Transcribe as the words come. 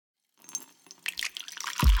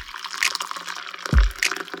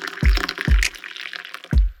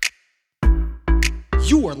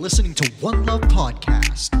You are listening to One Love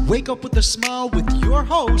Podcast. Wake up with a smile with your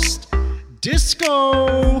host,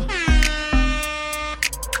 Disco.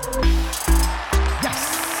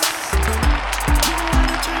 Yes.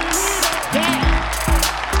 Yeah.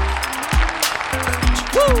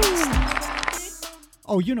 Woo.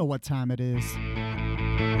 Oh, you know what time it is.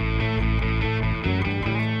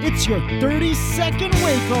 It's your 30-second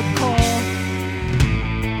wake-up call.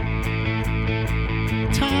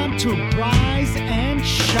 Time to rise and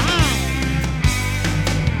shine.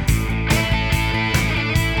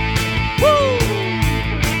 Woo!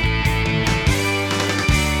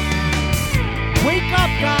 Wake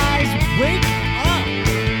up, guys. Wake up.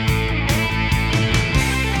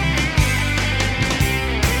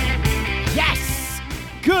 Yes!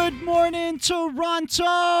 Good morning,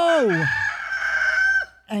 Toronto!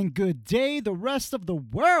 And good day, the rest of the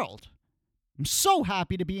world. I'm so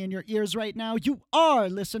happy to be in your ears right now. You are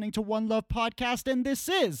listening to One Love Podcast, and this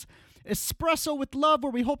is Espresso with Love,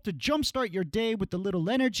 where we hope to jumpstart your day with a little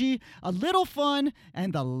energy, a little fun,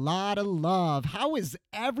 and a lot of love. How is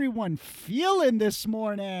everyone feeling this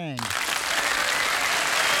morning?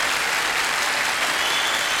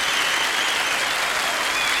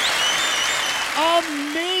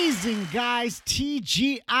 Amazing, guys.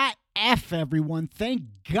 TGIF, everyone. Thank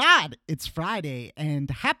God it's Friday, and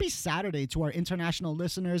happy Saturday to our international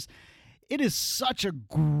listeners. It is such a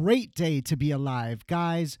great day to be alive,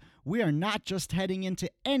 guys. We are not just heading into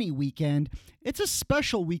any weekend. It's a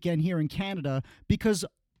special weekend here in Canada because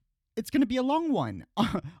it's going to be a long one.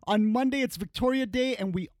 On Monday, it's Victoria Day,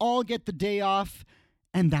 and we all get the day off,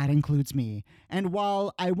 and that includes me. And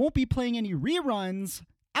while I won't be playing any reruns,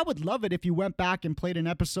 I would love it if you went back and played an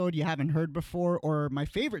episode you haven't heard before, or my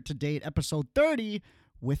favorite to date, episode 30,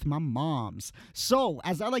 with my moms. So,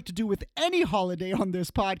 as I like to do with any holiday on this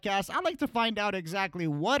podcast, I like to find out exactly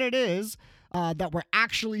what it is that we're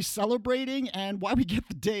actually celebrating and why we get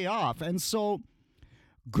the day off. And so,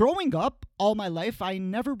 growing up all my life, I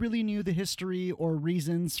never really knew the history or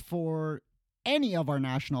reasons for any of our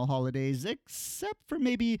national holidays, except for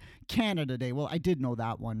maybe Canada Day. Well, I did know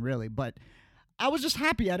that one, really, but I was just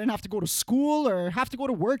happy I didn't have to go to school or have to go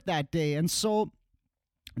to work that day. And so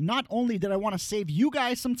not only did I want to save you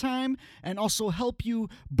guys some time and also help you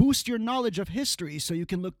boost your knowledge of history so you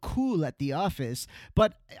can look cool at the office,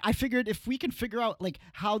 but I figured if we can figure out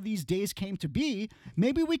how these days came to be,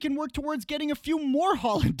 maybe we can work towards getting a few more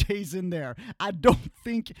holidays in there. I don't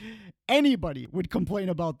think anybody would complain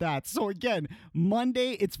about that. So again,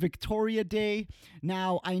 Monday, it's Victoria Day.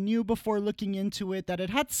 Now, I knew before looking into it that it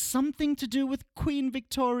had something to do with Queen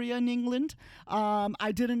Victoria in England.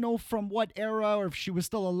 I didn't know from what era or if she was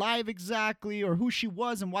still alive exactly or who she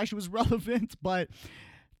was and why she was relevant, but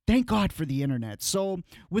thank God for the internet. So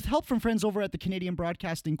with help from friends over at the Canadian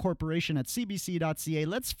Broadcasting Corporation at cbc.ca,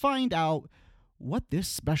 let's find out what this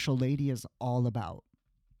special lady is all about.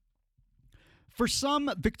 For some,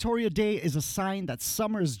 Victoria Day is a sign that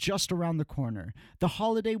summer is just around the corner. The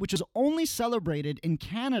holiday, which is only celebrated in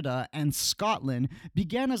Canada and Scotland,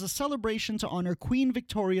 began as a celebration to honor Queen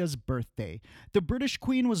Victoria's birthday. The British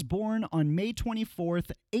Queen was born on May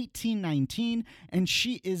 24th, 1819, and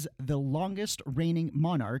she is the longest reigning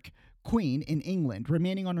monarch queen in England,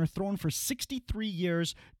 remaining on her throne for 63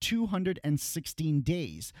 years, 216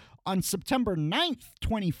 days. On September 9th,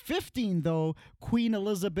 2015, though, Queen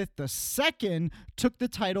Elizabeth II took the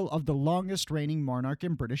title of the longest reigning monarch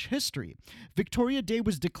in British history. Victoria Day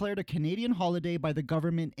was declared a Canadian holiday by the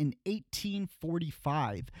government in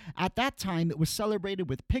 1845. At that time, it was celebrated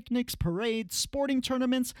with picnics, parades, sporting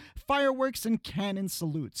tournaments, fireworks, and cannon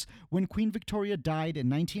salutes. When Queen Victoria died in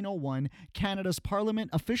 1901, Canada's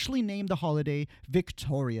Parliament officially named the holiday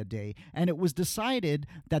Victoria Day, and it was decided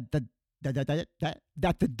that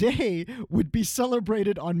the day would be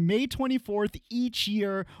celebrated on May 24th each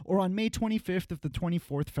year, or on May 25th if the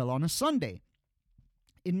 24th fell on a Sunday.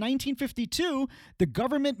 In 1952, the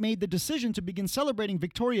government made the decision to begin celebrating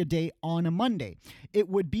Victoria Day on a Monday. It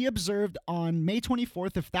would be observed on May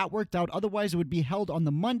 24th if that worked out. Otherwise, it would be held on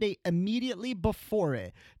the Monday immediately before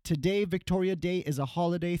it. Today, Victoria Day is a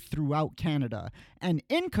holiday throughout Canada. And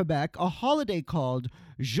in Quebec, a holiday called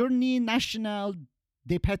Journée nationale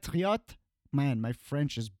des Patriotes, man, my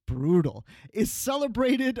French is brutal, is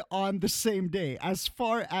celebrated on the same day. As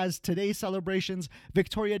far as today's celebrations,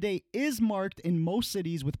 Victoria Day is marked in most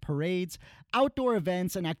cities with parades, outdoor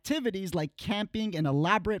events, and activities like camping and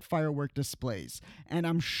elaborate firework displays. And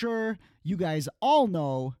I'm sure you guys all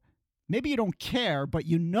know, maybe you don't care, but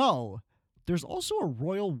you know, there's also a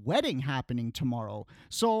royal wedding happening tomorrow.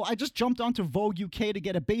 So I just jumped onto Vogue UK to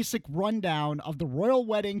get a basic rundown of the royal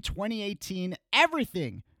wedding 2018,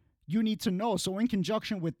 everything you need to know. So in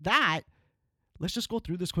conjunction with that, let's just go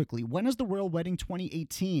through this quickly. When is the royal wedding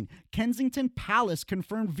 2018? Kensington Palace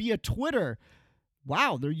confirmed via Twitter.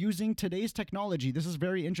 Wow, they're using today's technology. This is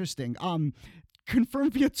very interesting.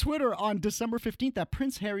 Confirmed via Twitter on December 15th that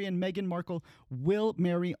Prince Harry and Meghan Markle will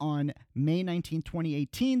marry on May 19,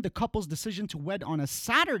 2018. The couple's decision to wed on a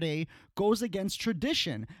Saturday goes against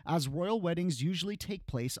tradition, as royal weddings usually take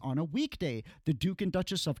place on a weekday. The Duke and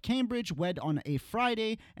Duchess of Cambridge wed on a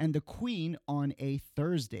Friday and the Queen on a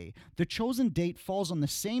Thursday. The chosen date falls on the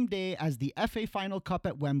same day as the FA Final Cup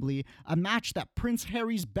at Wembley, a match that Prince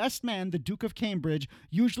Harry's best man, the Duke of Cambridge,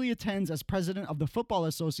 usually attends as president of the Football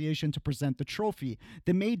Association to present the trophy.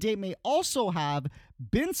 The May date may also have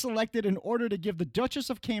been selected in order to give the Duchess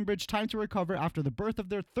of Cambridge time to recover after the birth of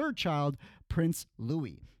their third child, Prince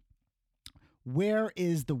Louis. Where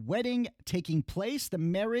is the wedding taking place? The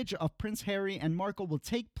marriage of Prince Harry and Markle will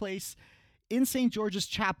take place in St. George's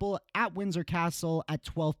Chapel at Windsor Castle at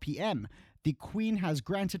 12 p.m. The Queen has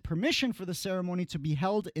granted permission for the ceremony to be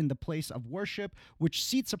held in the place of worship, which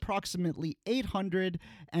seats approximately 800,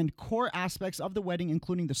 and core aspects of the wedding,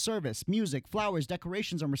 including the service, music, flowers,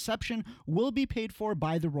 decorations, and reception, will be paid for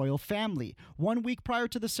by the royal family. 1 week prior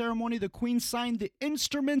to the ceremony, the Queen signed the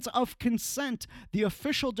Instrument of Consent, the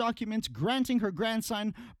official document granting her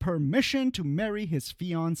grandson permission to marry his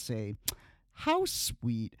fiancée. How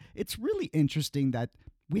sweet. It's really interesting that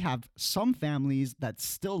we have some families that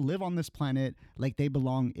still live on this planet like they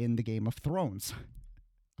belong in the Game of Thrones.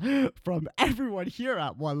 From everyone here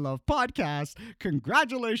at One Love Podcast,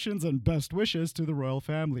 congratulations and best wishes to the royal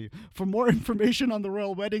family. For more information on the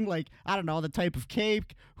royal wedding, like, I don't know, the type of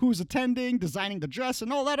cake, who's attending, designing the dress,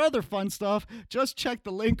 and all that other fun stuff, just check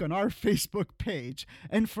the link on our Facebook page.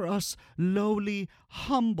 And for us lowly,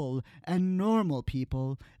 humble, and normal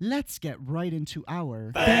people, let's get right into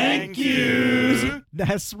our thank yous.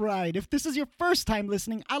 That's right. If this is your first time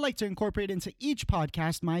listening, I like to incorporate into each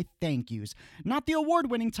podcast my thank yous. Not the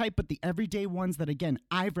award-winning type, but the everyday ones that, again,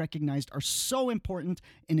 I've recognized are so important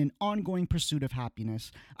in an ongoing pursuit of happiness.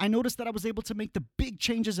 I noticed that I was able to make the big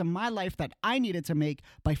changes in my life that I needed to make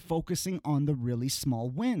by focusing on the really small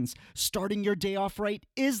wins. Starting your day off right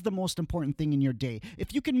is the most important thing in your day.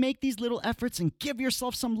 If you can make these little efforts and give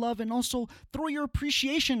yourself some love and also throw your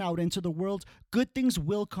appreciation out into the world, good things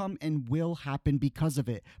will come and will happen because of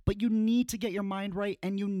it. But you need to get your mind right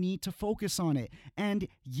and you need to focus on it. And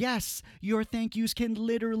yes, your thank yous can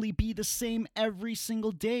literally be the same every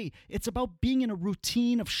single day. It's about being in a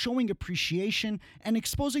routine of showing appreciation and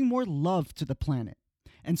exposing more love to the planet.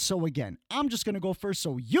 And so again, I'm just going to go first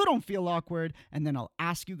so you don't feel awkward, and then I'll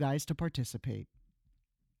ask you guys to participate.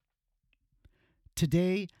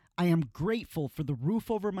 Today, I am grateful for the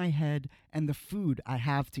roof over my head and the food I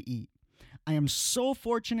have to eat. I am so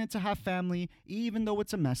fortunate to have family, even though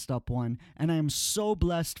it's a messed up one, and I am so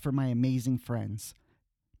blessed for my amazing friends.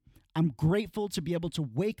 I'm grateful to be able to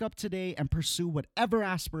wake up today and pursue whatever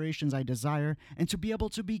aspirations I desire, and to be able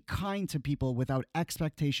to be kind to people without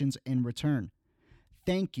expectations in return.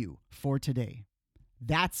 Thank you for today.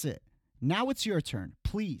 That's it. Now it's your turn.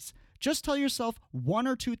 Please, just tell yourself one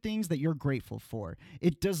or two things that you're grateful for.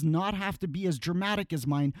 It does not have to be as dramatic as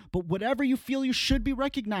mine, but whatever you feel you should be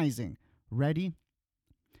recognizing. Ready?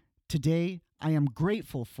 Today, I am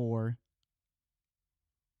grateful for...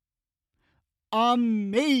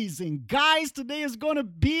 Amazing. Guys, today is going to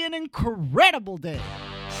be an incredible day.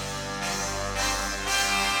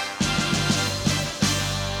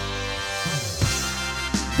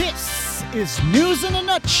 This is News in a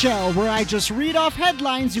Nutshell, where I just read off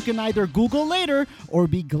headlines you can either Google later or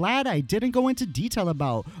be glad I didn't go into detail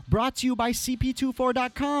about. Brought to you by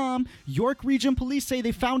CP24.com. York Region Police say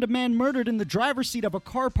they found a man murdered in the driver's seat of a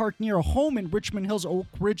car parked near a home in Richmond Hills, Oak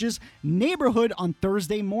Ridge's neighborhood on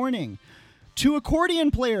Thursday morning. Two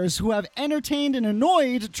accordion players who have entertained and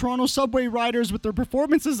annoyed Toronto subway riders with their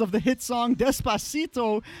performances of the hit song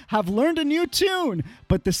Despacito have learned a new tune,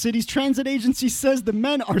 but the city's transit agency says the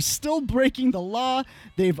men are still breaking the law.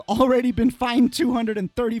 They've already been fined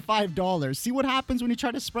 $235. See what happens when you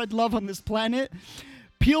try to spread love on this planet?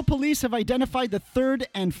 Peel police have identified the third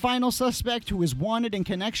and final suspect, who is wanted in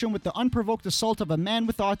connection with the unprovoked assault of a man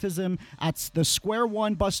with autism at the Square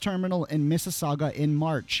One bus terminal in Mississauga in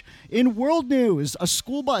March. In world news, a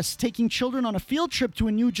school bus taking children on a field trip to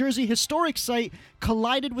a New Jersey historic site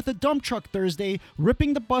collided with a dump truck Thursday,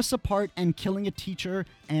 ripping the bus apart and killing a teacher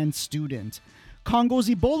and student. Congo's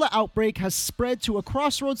Ebola outbreak has spread to a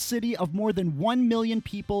crossroads city of more than 1 million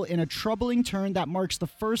people in a troubling turn that marks the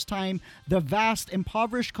first time the vast,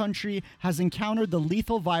 impoverished country has encountered the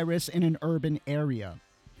lethal virus in an urban area.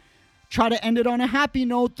 Try to end it on a happy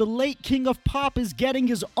note. The late king of pop is getting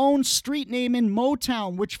his own street name in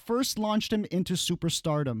Motown, which first launched him into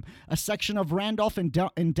superstardom. A section of Randolph in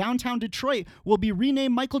downtown Detroit will be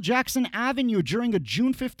renamed Michael Jackson Avenue during a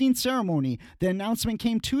June 15th ceremony. The announcement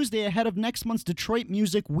came Tuesday ahead of next month's Detroit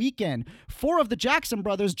Music Weekend. 4 of the Jackson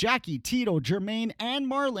brothers, Jackie, Tito, Jermaine, and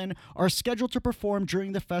Marlon, are scheduled to perform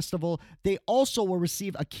during the festival. They also will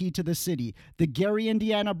receive a key to the city. The Gary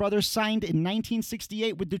Indiana brothers signed in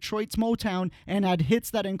 1968 with Detroit's Motown and had hits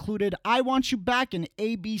that included I Want You Back and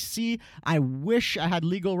ABC. I wish I had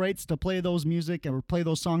legal rights to play those music or play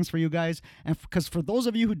those songs for you guys. And because for those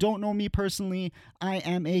of you who don't know me personally, I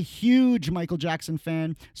am a huge Michael Jackson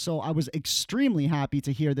fan. So I was extremely happy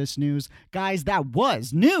to hear this news. Guys, that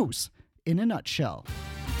was news in a nutshell.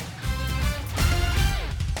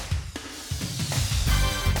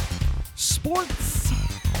 Sports.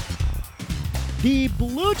 The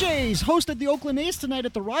Blue Jays hosted the Oakland A's tonight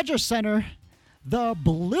at the Rogers Center. The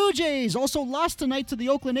Blue Jays also lost tonight to the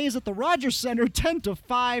Oakland A's at the Rogers Center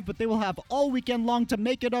 10-5, but they will have all weekend long to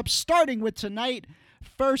make it up, starting with tonight.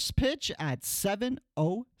 First pitch at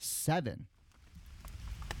 7:07.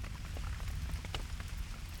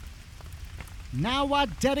 Now I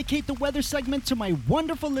dedicate the weather segment to my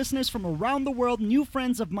wonderful listeners from around the world, new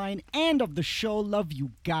friends of mine and of the show. Love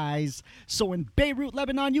you guys. So in Beirut,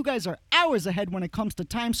 Lebanon, you guys are hours ahead when it comes to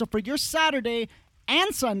time. So for your Saturday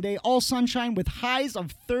and Sunday, all sunshine with highs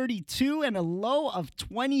of 32 and a low of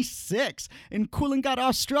 26. In Coolangatta,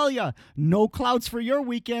 Australia, no clouds for your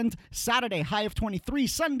weekend. Saturday, high of 23.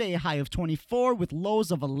 Sunday, high of 24 with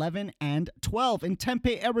lows of 11 and 12. In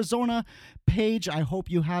Tempe, Arizona, Paige, I hope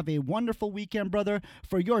you have a wonderful weekend, brother.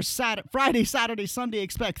 For your Friday, Saturday, Sunday,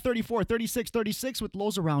 expect 34, 36, 36 with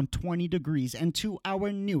lows around 20 degrees. And to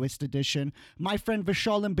our newest edition, my friend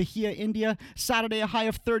Vishal in Bahia, India, Saturday, a high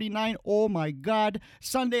of 39. Oh my God.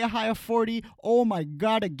 Sunday, a high of 40. Oh my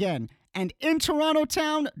God, again. And in Toronto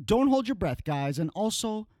town, don't hold your breath, guys. And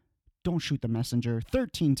also, don't shoot the messenger.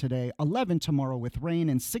 13 today, 11 tomorrow with rain,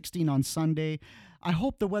 and 16 on Sunday. I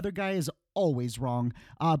hope the weather guy is always wrong.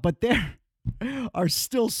 But there are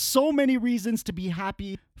still so many reasons to be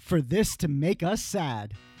happy for this to make us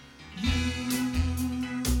sad.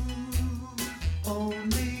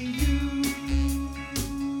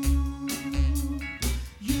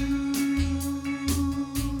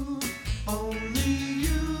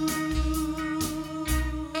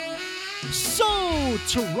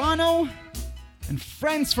 Toronto and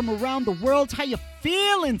friends from around the world, how you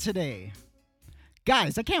feeling today?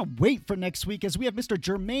 Guys, I can't wait for next week as we have Mr.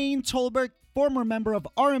 Jermaine Tolbert, former member of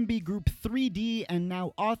R&B group 3D and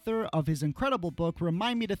now author of his incredible book,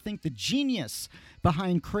 Remind Me to Think, the genius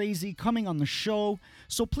behind Crazy, coming on the show.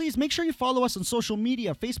 So please make sure you follow us on social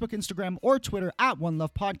media, Facebook, Instagram, or Twitter at One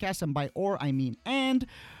Love Podcast. And by or, I mean and.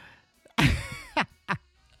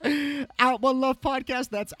 At One Love Podcast,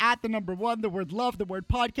 that's at the number 1, the word love, the word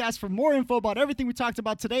podcast, for more info about everything we talked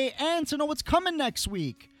about today and to know what's coming next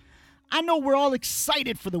week. I know we're all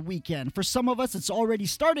excited for the weekend. For some of us, it's already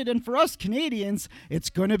started, and for us Canadians, it's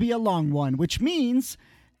going to be a long one, which means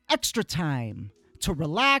extra time to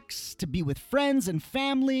relax, to be with friends and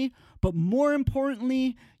family, but more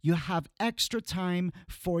importantly, you have extra time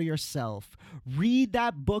for yourself. Read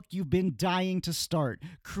that book you've been dying to start.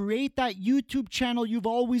 Create that YouTube channel you've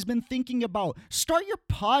always been thinking about. Start your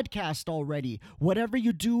podcast already. Whatever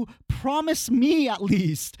you do, promise me at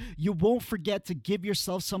least you won't forget to give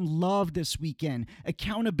yourself some love this weekend.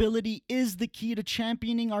 Accountability is the key to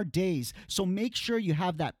championing our days. So make sure you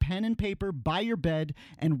have that pen and paper by your bed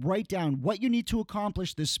and write down what you need to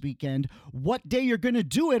accomplish this weekend, what day you're going to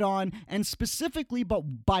do it on, and specifically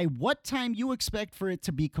by what time you expect for it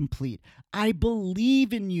to be complete. I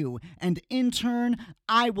believe in you, and in turn,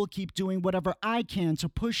 I will keep doing whatever I can to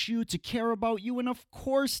push you, to care about you, and of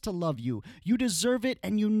course to love you. You deserve it,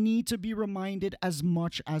 and you need to be reminded as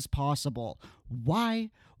much as possible.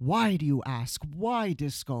 Why? Why do you ask? Why,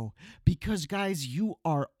 Disco? Because, guys, you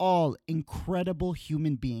are all incredible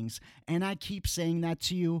human beings, and I keep saying that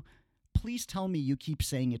to you. Please tell me you keep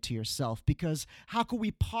saying it to yourself, because how could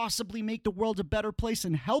we possibly make the world a better place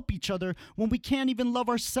and help each other when we can't even love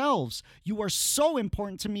ourselves? You are so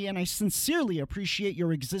important to me, and I sincerely appreciate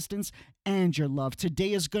your existence and your love.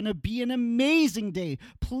 Today is going to be an amazing day.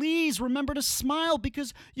 Please remember to smile,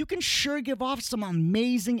 because you can sure give off some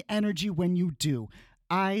amazing energy when you do.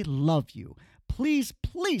 I love you. please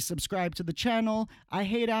subscribe to the channel. I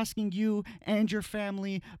hate asking you and your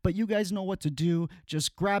family, but you guys know what to do.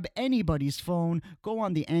 Just grab anybody's phone, go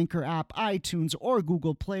on the Anchor app, iTunes, or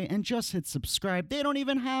Google Play, and just hit subscribe. They don't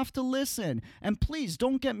even have to listen. And please,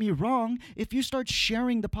 don't get me wrong, if you start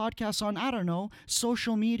sharing the podcast on, I don't know,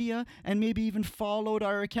 social media, and maybe even followed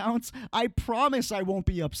our accounts, I promise I won't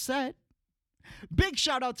be upset. Big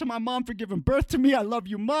shout out to my mom for giving birth to me. I love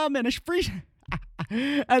you, Mom. And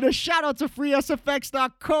a shout out to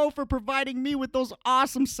FreeSFX.co for providing me with those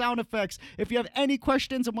awesome sound effects. If you have any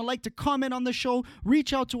questions and would like to comment on the show,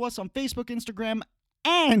 reach out to us on Facebook, Instagram,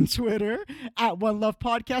 and Twitter at One Love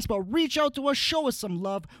Podcast. But reach out to us, show us some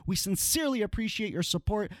love. We sincerely appreciate your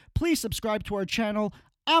support. Please subscribe to our channel.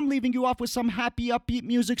 I'm leaving you off with some happy, upbeat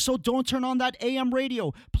music, so don't turn on that AM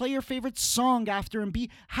radio. Play your favorite song after and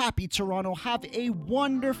be happy, Toronto. Have a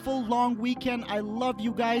wonderful long weekend. I love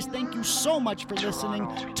you guys. Thank you so much for listening.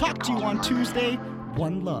 Talk to you on Tuesday.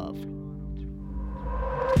 One love.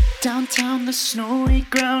 Downtown, the snowy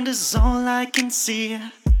ground is all I can see.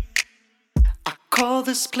 I call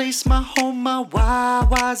this place my home, my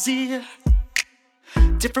Wawazir.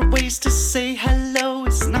 Different ways to say hello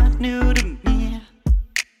is not new to me.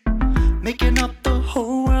 Making up the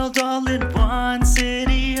whole world all in one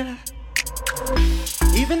city.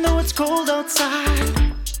 Even though it's cold outside,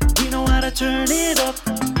 we know how to turn it up.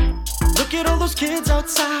 Look at all those kids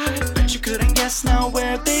outside, bet you couldn't guess now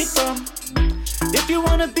where they from. If you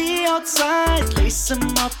wanna be outside, lace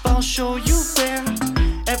them up, I'll show you where.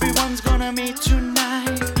 Everyone's gonna meet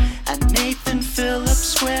tonight at Nathan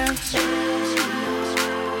Phillips Square.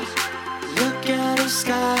 Look at the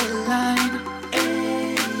skyline,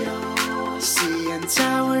 seeing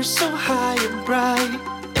towers so high and bright.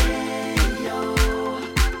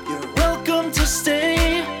 You're welcome to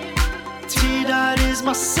stay. T-Dot is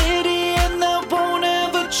my city and that won't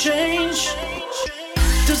ever change.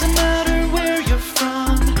 Doesn't matter where you're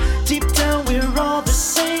from, deep down we're all the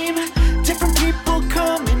same. Different people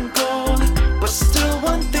come and go, but still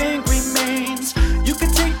one thing remains. You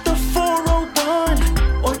can take the 401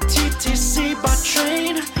 or TTC by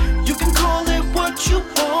train. You can call it what you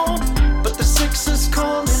want, but the 6 is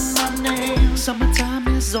calling my name. Summertime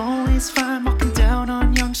is always fine, walking down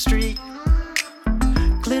on Yonge Street.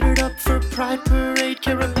 Glittered up for Pride Parade,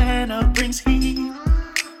 Caravana brings heat.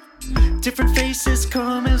 Different faces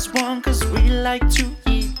come as one, cause we like to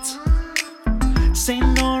eat.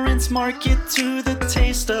 St. Lawrence Market to the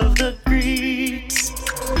taste of the Greeks.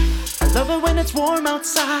 I love it when it's warm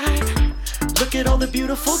outside. Look at all the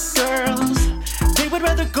beautiful girls. They would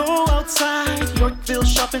rather go outside. Yorkville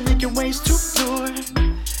shopping, making ways to lure.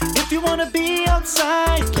 If you wanna be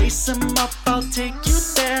outside, lace them up, I'll take you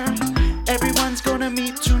there. Everyone's gonna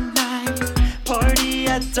meet tonight. Party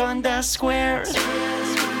at Dundas Square.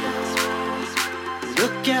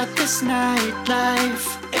 Look at this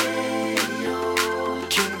nightlife.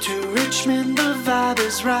 King to Richmond, the vibe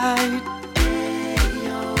is right.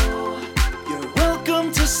 You're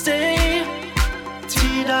welcome to stay.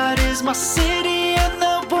 T-Dot is my city and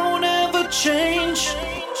that won't ever change.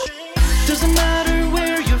 Doesn't matter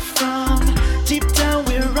where you're from, deep down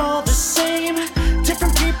we're all the same.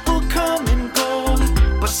 Different people come and go,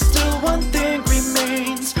 but still one thing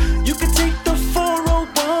remains. You can take the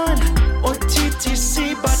 401 or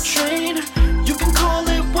TTC by train. You can call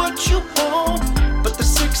it what you want, but the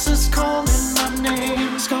 6 is calling my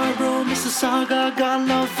name. Scarborough, Mississauga, got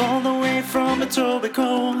love all the way from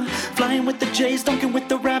Etobicoke. Flying with the Jays, dunking with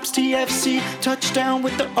the Raps, TFC, touchdown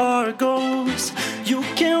with the Argos. You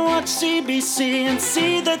can watch CBC and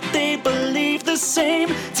see that they believe the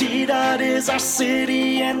same. T-Dot is our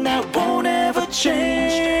city and that won't ever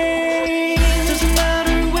change.